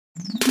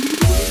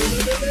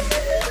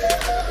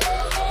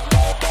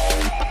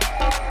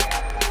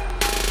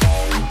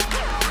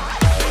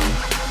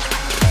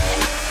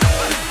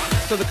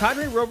So the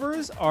CADRE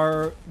rovers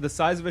are the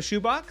size of a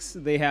shoebox.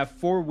 They have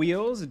 4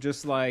 wheels,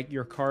 just like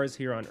your cars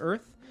here on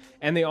Earth.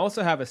 And they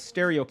also have a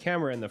stereo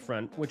camera in the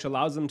front, which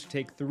allows them to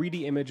take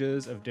 3D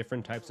images of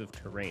different types of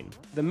terrain.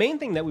 The main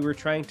thing that we were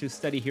trying to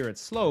study here at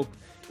Slope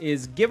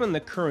is, given the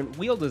current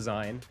wheel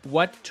design,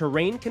 what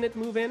terrain can it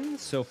move in?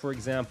 So for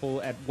example,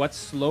 at what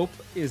slope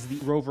is the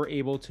rover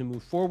able to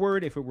move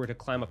forward if it were to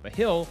climb up a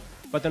hill?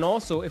 But then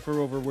also, if a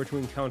rover were to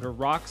encounter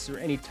rocks or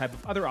any type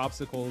of other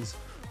obstacles,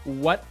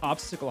 what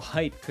obstacle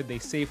height could they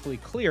safely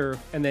clear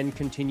and then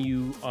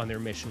continue on their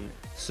mission?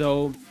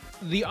 So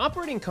the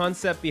operating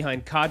concept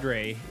behind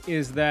CADRE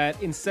is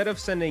that instead of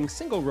sending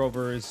single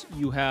rovers,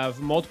 you have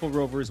multiple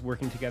rovers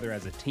working together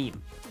as a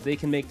team. They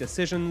can make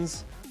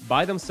decisions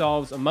by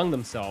themselves, among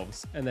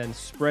themselves, and then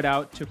spread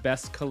out to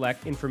best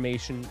collect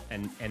information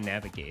and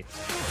navigate.